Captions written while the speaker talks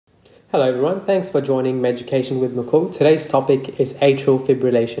Hello everyone, thanks for joining Education with McCall. Today's topic is atrial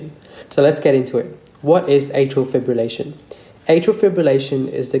fibrillation. So let's get into it. What is atrial fibrillation? Atrial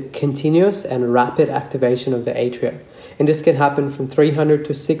fibrillation is the continuous and rapid activation of the atria, and this can happen from 300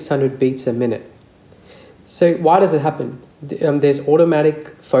 to 600 beats a minute. So why does it happen? There's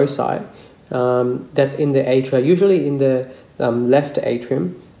automatic foci that's in the atria, usually in the left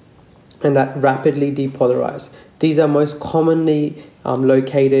atrium, and that rapidly depolarize. These are most commonly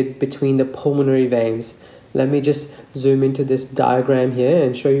located between the pulmonary veins. Let me just zoom into this diagram here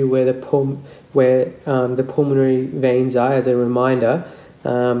and show you where the pulmonary veins are as a reminder.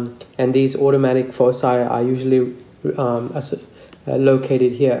 And these automatic foci are usually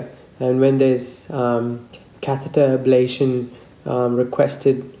located here. And when there's catheter ablation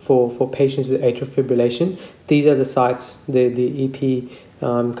requested for patients with atrial fibrillation, these are the sites the EP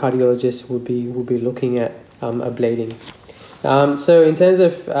cardiologist will be looking at ablating. So in terms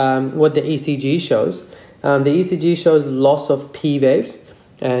of what the ECG shows, the ECG shows loss of P waves,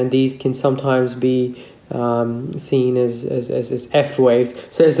 and these can sometimes be seen as F waves.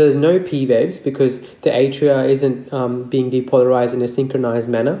 So there's no P waves because the atria isn't being depolarized in a synchronized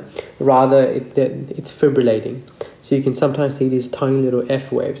manner. Rather, it's fibrillating. So you can sometimes see these tiny little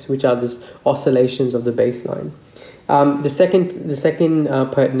F waves, which are these oscillations of the baseline. The second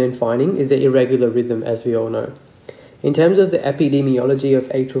pertinent finding is the irregular rhythm, as we all know. In terms of the epidemiology of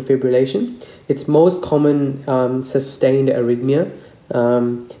atrial fibrillation, it's most common sustained arrhythmia,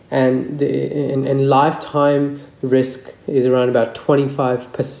 and lifetime risk is around about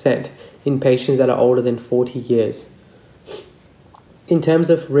 25% in patients that are older than 40 years. In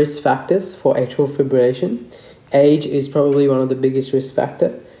terms of risk factors for atrial fibrillation, age is probably one of the biggest risk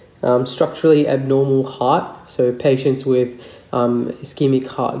factors. Structurally abnormal heart, so patients with ischemic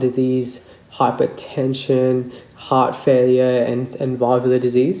heart disease, hypertension, heart failure, and valvular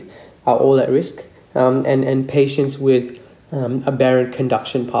disease are all at risk. And patients with aberrant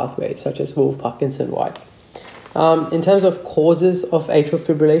conduction pathways, such as Wolff-Parkinson-White. In terms of causes of atrial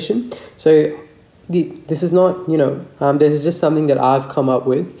fibrillation, so this is not, this is just something that I've come up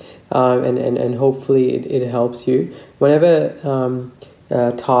with, and hopefully it helps you. Whenever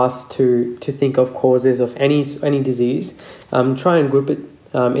tasked to think of causes of any disease, try and group it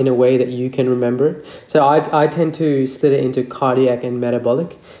in a way that you can remember. So I tend to split it into cardiac and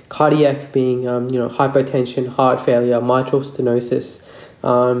metabolic. Cardiac being hypertension, heart failure, mitral stenosis,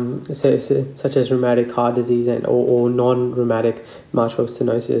 such as rheumatic heart disease or non-rheumatic mitral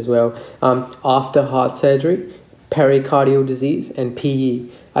stenosis as well. After heart surgery, pericardial disease, and PE.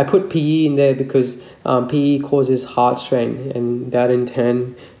 I put PE in there because PE causes heart strain, and that in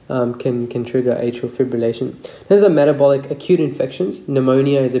turn can trigger atrial fibrillation. There's a metabolic acute infections.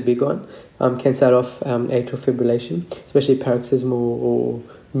 Pneumonia is a big one. Can set off atrial fibrillation, especially paroxysmal or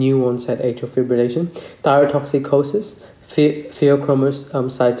new onset atrial fibrillation. Thyrotoxicosis,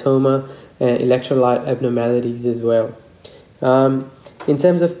 pheochromocytoma, and electrolyte abnormalities as well. In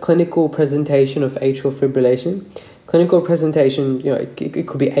terms of clinical presentation of atrial fibrillation, clinical presentation, it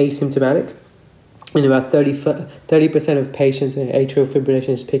could be asymptomatic. In about 30% of patients, atrial fibrillation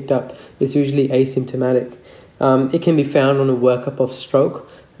is picked up. It's usually asymptomatic. It can be found on a workup of stroke.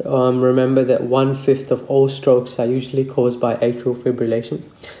 Remember that 1/5 of all strokes are usually caused by atrial fibrillation.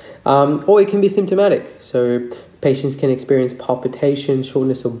 Or it can be symptomatic. So patients can experience palpitation,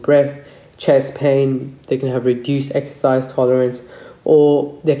 shortness of breath, chest pain. They can have reduced exercise tolerance,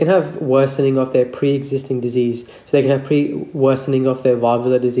 or they can have worsening of their pre-existing disease. So they can have worsening of their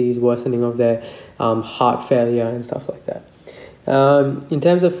valvular disease, worsening of their heart failure and stuff like that. In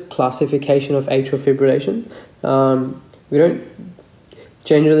terms of classification of atrial fibrillation,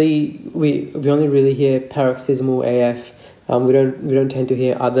 we only really hear paroxysmal AF. We don't tend to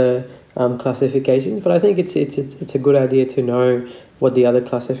hear other classifications, but I think it's a good idea to know what the other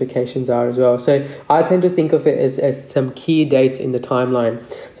classifications are as well. So I tend to think of it as some key dates in the timeline.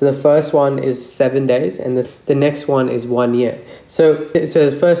 So the first one is 7 days, and the next one is 1 year. So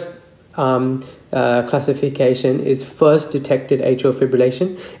the first classification is first detected atrial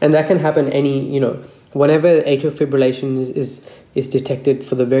fibrillation, and that can happen whenever atrial fibrillation is detected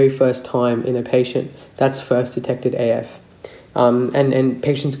for the very first time in a patient. That's first detected AF. And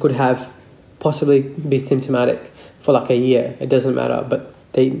patients could have possibly be symptomatic for like a year. It doesn't matter, but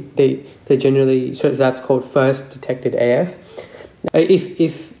they generally, so that's called first detected AF.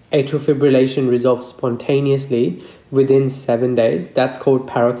 If atrial fibrillation resolves spontaneously within 7 days, that's called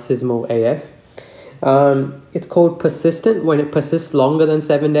paroxysmal AF. It's called persistent when it persists longer than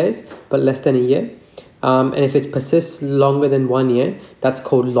 7 days, but less than a year. And if it persists longer than 1 year, that's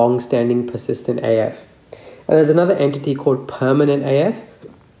called long-standing persistent AF. And there's another entity called permanent AF.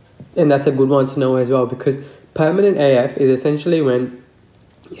 And that's a good one to know as well, because permanent AF is essentially when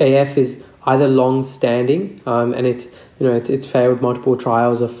AF is either long-standing and it's failed multiple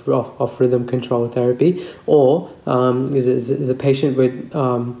trials of rhythm control therapy, or is a patient with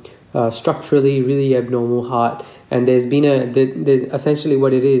structurally really abnormal heart, and there's essentially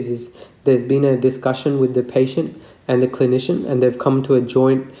what it is there's been a discussion with the patient and the clinician, and they've come to a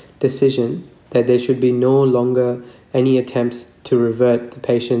joint decision that there should be no longer any attempts to revert the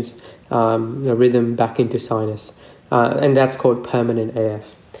patient's rhythm back into sinus, and that's called permanent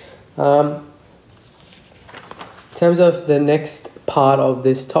AF. In terms of the next part of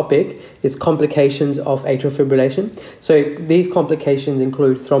this topic is complications of atrial fibrillation. So these complications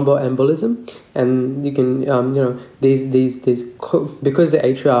include thromboembolism, and you can these because the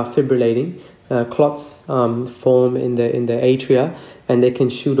atria are fibrillating, clots form in the atria, and they can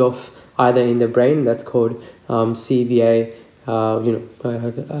shoot off either in the brain. That's called CVA,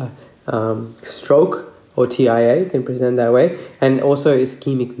 stroke, or TIA can present that way, and also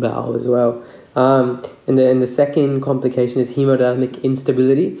ischemic valve as well. And the second complication is hemodynamic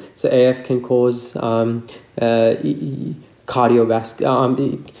instability. So AF can cause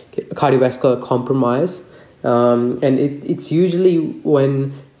cardiovascular compromise, and it's usually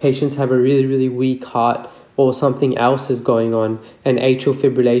when patients have a really, really weak heart or something else is going on, and atrial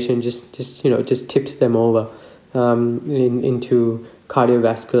fibrillation just tips them over into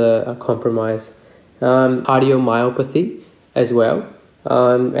cardiovascular compromise. Cardiomyopathy as well,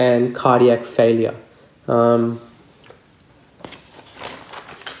 and cardiac failure.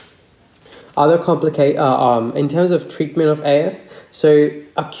 Other in terms of treatment of AF, so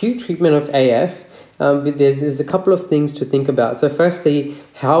acute treatment of AF, there's a couple of things to think about. So firstly,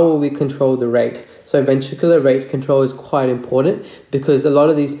 how will we control the rate? So ventricular rate control is quite important, because a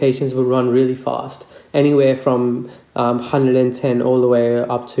lot of these patients will run really fast, anywhere from 110 all the way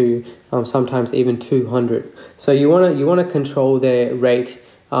up to sometimes even 200. So you want to control their rate,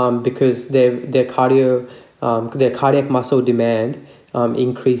 because their cardiac muscle demand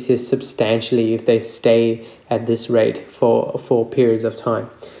increases substantially if they stay at this rate for periods of time.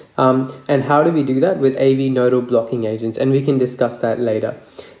 And how do we do that? With AV nodal blocking agents, and we can discuss that later.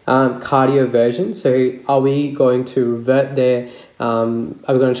 Cardioversion. So are we going to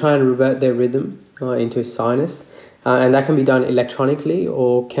try and revert their rhythm into sinus? And that can be done electronically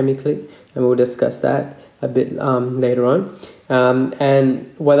or chemically, and we'll discuss that a bit later on. And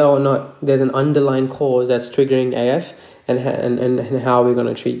whether or not there's an underlying cause that's triggering AF, and how we're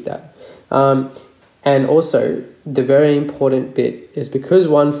going to treat that. And also, the very important bit is, because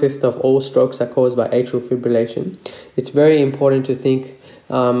 1/5 of all strokes are caused by atrial fibrillation, it's very important to think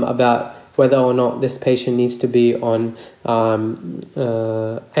about whether or not this patient needs to be on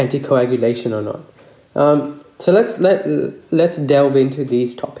anticoagulation or not. So let's delve into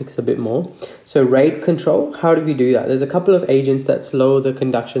these topics a bit more. So rate control, how do we do that? There's a couple of agents that slow the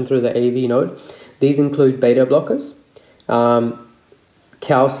conduction through the AV node. These include beta blockers,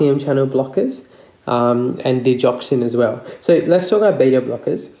 calcium channel blockers, and digoxin as well. So let's talk about beta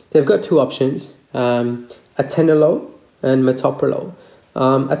blockers. They've got two options, atenolol and metoprolol.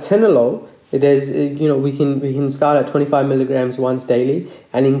 Atenolol, we can start at 25 milligrams once daily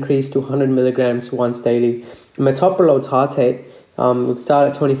and increase to 100 milligrams once daily. Metoprolol tartrate would start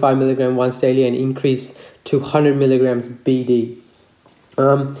at 25 milligrams once daily and increase to 100 milligrams BD.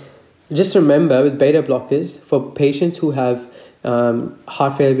 Just remember, with beta blockers, for patients who have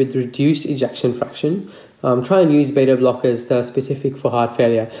heart failure with reduced ejection fraction, try and use beta blockers that are specific for heart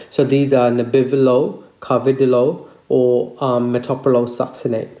failure. So these are nebivolol, carvedilol, or metoprolol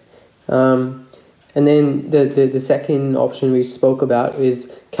succinate. And then the second option we spoke about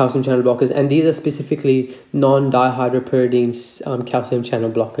is calcium channel blockers, and these are specifically non-dihydropyridine calcium channel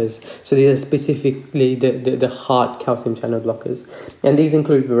blockers. So these are specifically the heart calcium channel blockers, and these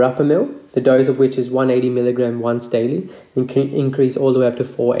include verapamil, the dose of which is 180 milligrams once daily, and can increase all the way up to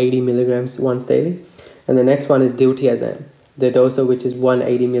 480 milligrams once daily. And the next one is diltiazem, the dose of which is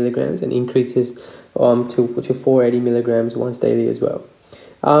 180 milligrams and increases to 480 milligrams once daily as well.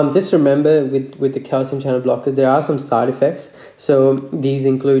 Just remember, with the calcium channel blockers, there are some side effects. So these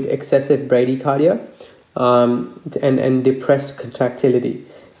include excessive bradycardia and depressed contractility.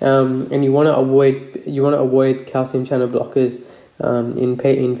 And you want to avoid calcium channel blockers in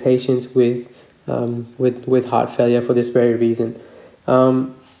patients with heart failure for this very reason.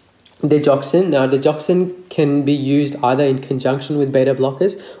 Digoxin. Now, digoxin can be used either in conjunction with beta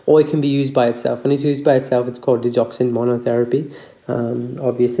blockers, or it can be used by itself. When it's used by itself, it's called digoxin monotherapy.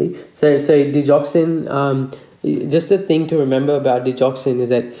 Obviously. So digoxin, just the thing to remember about digoxin is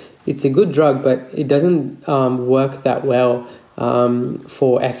that it's a good drug, but it doesn't work that well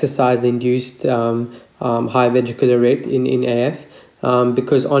for exercise-induced high ventricular rate in AF,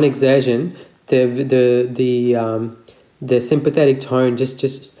 because on exertion, the sympathetic tone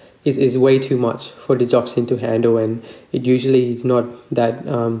just is way too much for digoxin to handle, and it usually is not that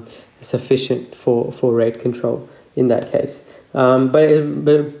sufficient for rate control in that case. But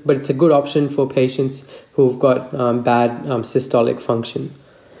it's a good option for patients who've got bad systolic function.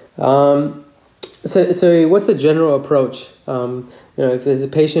 So what's the general approach? If there's a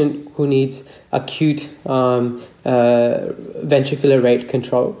patient who needs acute ventricular rate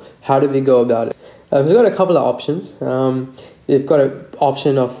control, how do we go about it? We've got a couple of options. We've got an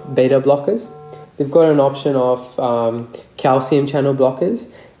option of beta blockers. We've got an option of calcium channel blockers,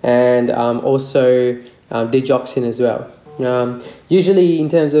 and also digoxin as well. Usually, in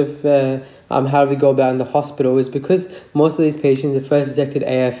terms of how we go about in the hospital, is because most of these patients, the first detected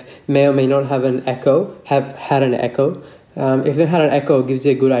AF, may or may not have had an echo. If they had an echo, it gives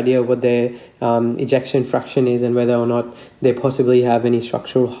you a good idea of what their ejection fraction is and whether or not they possibly have any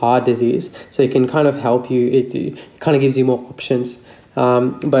structural heart disease. So it can kind of help you. It kind of gives you more options.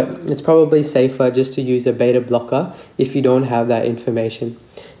 But it's probably safer just to use a beta blocker if you don't have that information.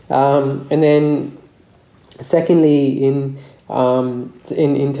 And then, secondly, in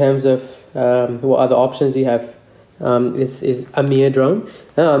terms of what other options you have, is amiodarone.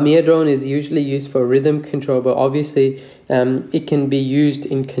 Amiodarone is usually used for rhythm control, but obviously it can be used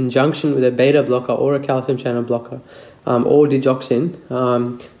in conjunction with a beta blocker or a calcium channel blocker, or digoxin,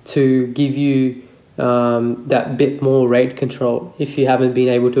 to give you that bit more rate control if you haven't been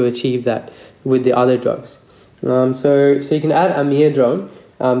able to achieve that with the other drugs. So you can add amiodarone.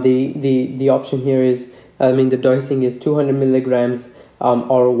 The option here is, the dosing is 200 milligrams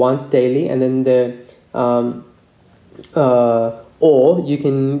or once daily, and then or you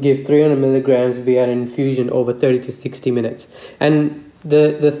can give 300 milligrams via an infusion over 30 to 60 minutes. And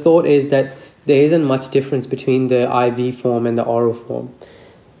the thought is that there isn't much difference between the IV form and the oral form.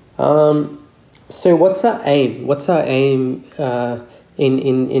 So what's our aim?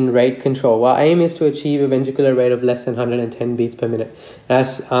 In rate control? Well, our aim is to achieve a ventricular rate of less than 110 beats per minute.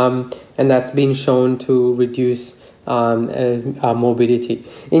 And that's been shown to reduce morbidity.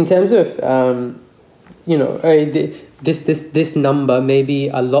 In terms of this number may be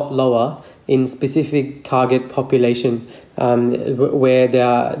a lot lower in specific target population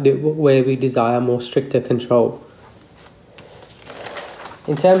where we desire more stricter control.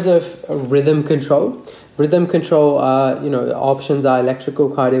 In terms of rhythm control, options are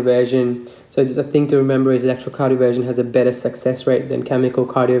electrical cardioversion. So just a thing to remember is electrical cardioversion has a better success rate than chemical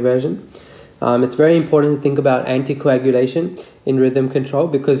cardioversion. It's very important to think about anticoagulation in rhythm control,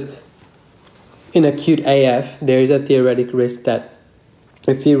 because in acute AF, there is a theoretic risk that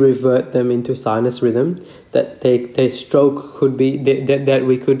if you revert them into sinus rhythm, that their stroke could be, that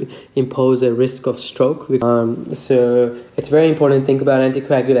we could impose a risk of stroke. So it's very important to think about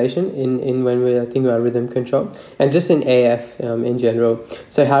anticoagulation in when we think about rhythm control, and just in AF in general.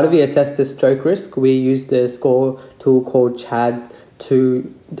 So how do we assess the stroke risk? We use the score tool called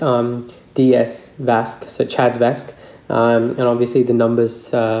CHAD2DS VASC, so CHADS VASC, and obviously the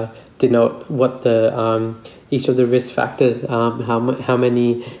numbers denote what the each of the risk factors, how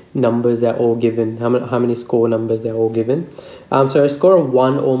many numbers they're all given, how many score numbers they're all given. So a score of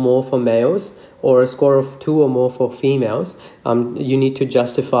 1 or more for males, or a score of 2 or more for females, you need to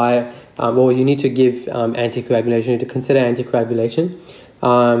justify, or you need to give anticoagulation, you need to consider anticoagulation,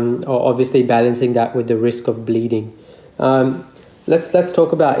 or obviously balancing that with the risk of bleeding. Let's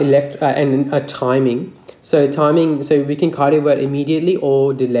talk about timing. So we can cardiovert immediately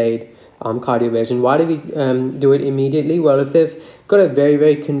or delayed cardioversion. Why do we do it immediately? Well, if they've got a very,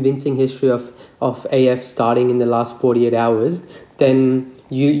 very convincing history of AF starting in the last 48 hours, then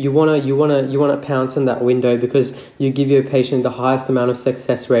you wanna pounce on that window, because you give your patient the highest amount of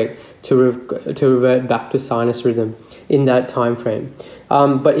success rate to revert back to sinus rhythm in that time frame.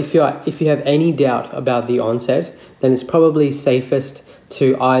 But if you have any doubt about the onset, then it's probably safest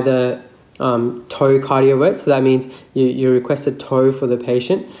to either toe cardioversion. So that means you request a toe for the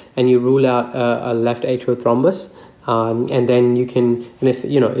patient, and you rule out a left atrial thrombus, and then you can, and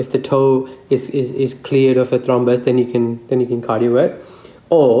if the toe is cleared of a thrombus, then you can cardiovert,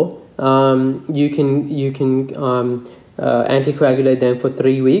 or you can anticoagulate them for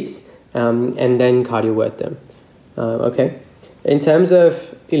 3 weeks, and then cardiovert them. Okay. In terms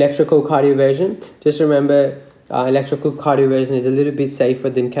of electrical cardioversion, just remember, electrical cardioversion is a little bit safer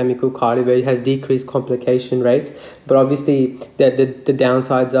than chemical cardioversion. It has decreased complication rates, but obviously the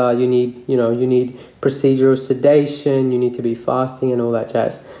downsides are you need procedural sedation, you need to be fasting and all that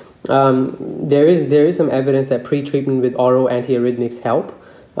jazz. There is some evidence that pre-treatment with oral antiarrhythmics help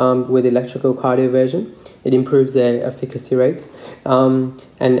with electrical cardioversion. It improves their efficacy rates.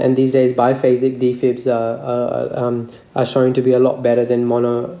 And these days, biphasic defibs are shown to be a lot better than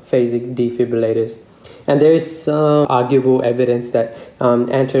monophasic defibrillators. And there is arguable evidence that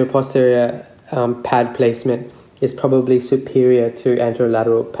anterior-posterior pad placement is probably superior to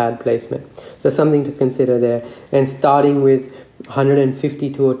anterolateral pad placement. So something to consider there. And starting with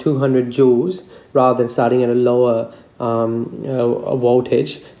 150 to 200 joules rather than starting at a lower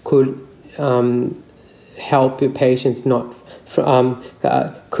voltage could help your patients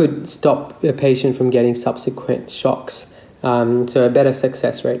could stop the patient from getting subsequent shocks. So a better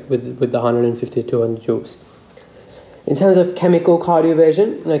success rate with the 150 to 200 joules. In terms of chemical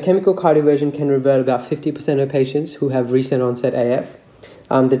cardioversion, chemical cardioversion can revert about 50% of patients who have recent onset AF.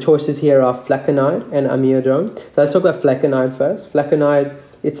 The choices here are flecainide and amiodarone. So let's talk about flecainide first. Flecainide,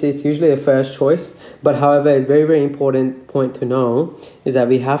 it's usually the first choice, but however, a very, very important point to know is that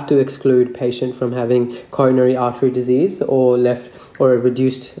we have to exclude patient from having coronary artery disease or a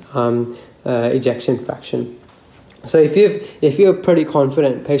reduced ejection fraction. So if you're pretty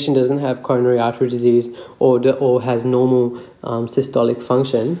confident patient doesn't have coronary artery disease or has normal systolic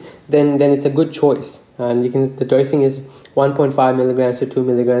function, then it's a good choice. And the dosing is 1.5 milligrams to 2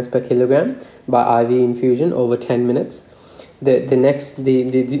 milligrams per kilogram by IV infusion over 10 minutes.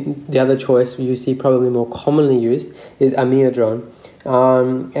 The other choice you see probably more commonly used is amiodarone.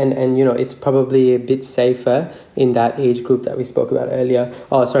 And it's probably a bit safer in that age group that we spoke about earlier.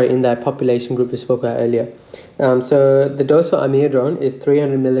 In that population group we spoke about earlier. So the dose for amiodarone is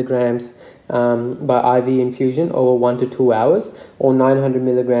 300 milligrams by IV infusion over 1 to 2 hours, or 900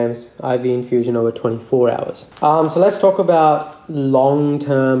 milligrams IV infusion over 24 hours. So let's talk about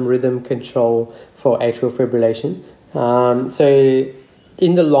long-term rhythm control for atrial fibrillation. So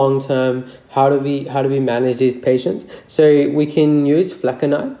in the long term, how do we manage these patients? So we can use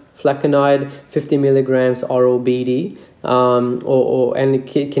flecainide 50 milligrams oral BD, and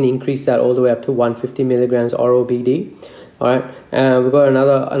it can increase that all the way up to 150 milligrams oral BD. All right, we've got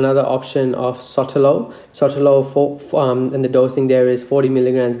another option of Sotelo. Sotelo, and the dosing there is 40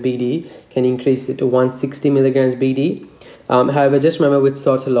 milligrams BD, can increase it to 160 milligrams BD. However, just remember with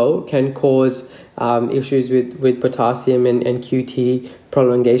Sotelo can cause issues with potassium and QT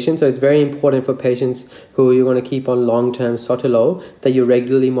prolongation. So it's very important for patients who you're going to keep on long-term Sotelo that you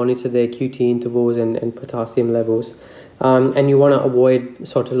regularly monitor their QT intervals and potassium levels. And you want to avoid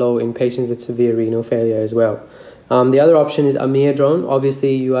Sotelo in patients with severe renal failure as well. The other option is amiodarone.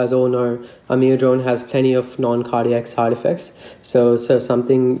 Obviously, you guys all know amiodarone has plenty of non-cardiac side effects. So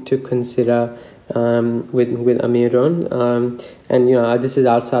something to consider with amiodarone. And this is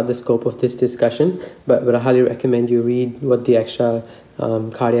outside the scope of this discussion, but I highly recommend you read what the extra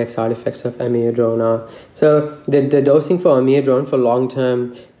cardiac side effects of amiodarone are. So the dosing for amiodarone for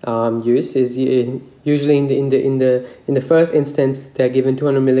long-term use is usually in the first instance they're given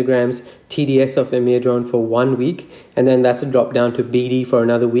 200 milligrams TDS of amiodarone for 1 week, and then that's dropped down to BD for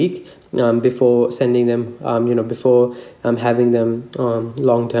another week before sending them before having them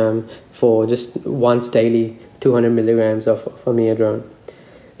long term for just once daily 200 milligrams of amiodarone.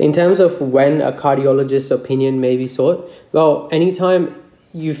 In terms of when a cardiologist's opinion may be sought, well, anytime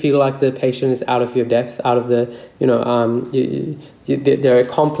you feel like the patient is out of your depth, out of the, they're a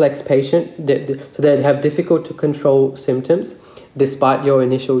complex patient, so they have difficult to control symptoms despite your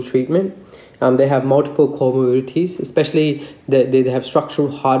initial treatment. They have multiple comorbidities, especially they have structural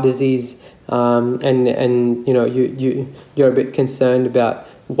heart disease, and you're a bit concerned about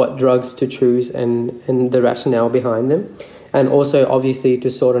what drugs to choose and the rationale behind them, and also obviously to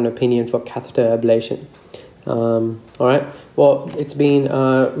sort an opinion for catheter ablation. All right. Well, it's been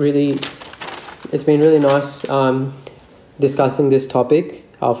really nice discussing this topic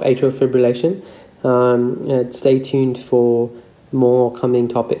of atrial fibrillation. Stay tuned for more coming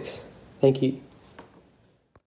topics. Thank you.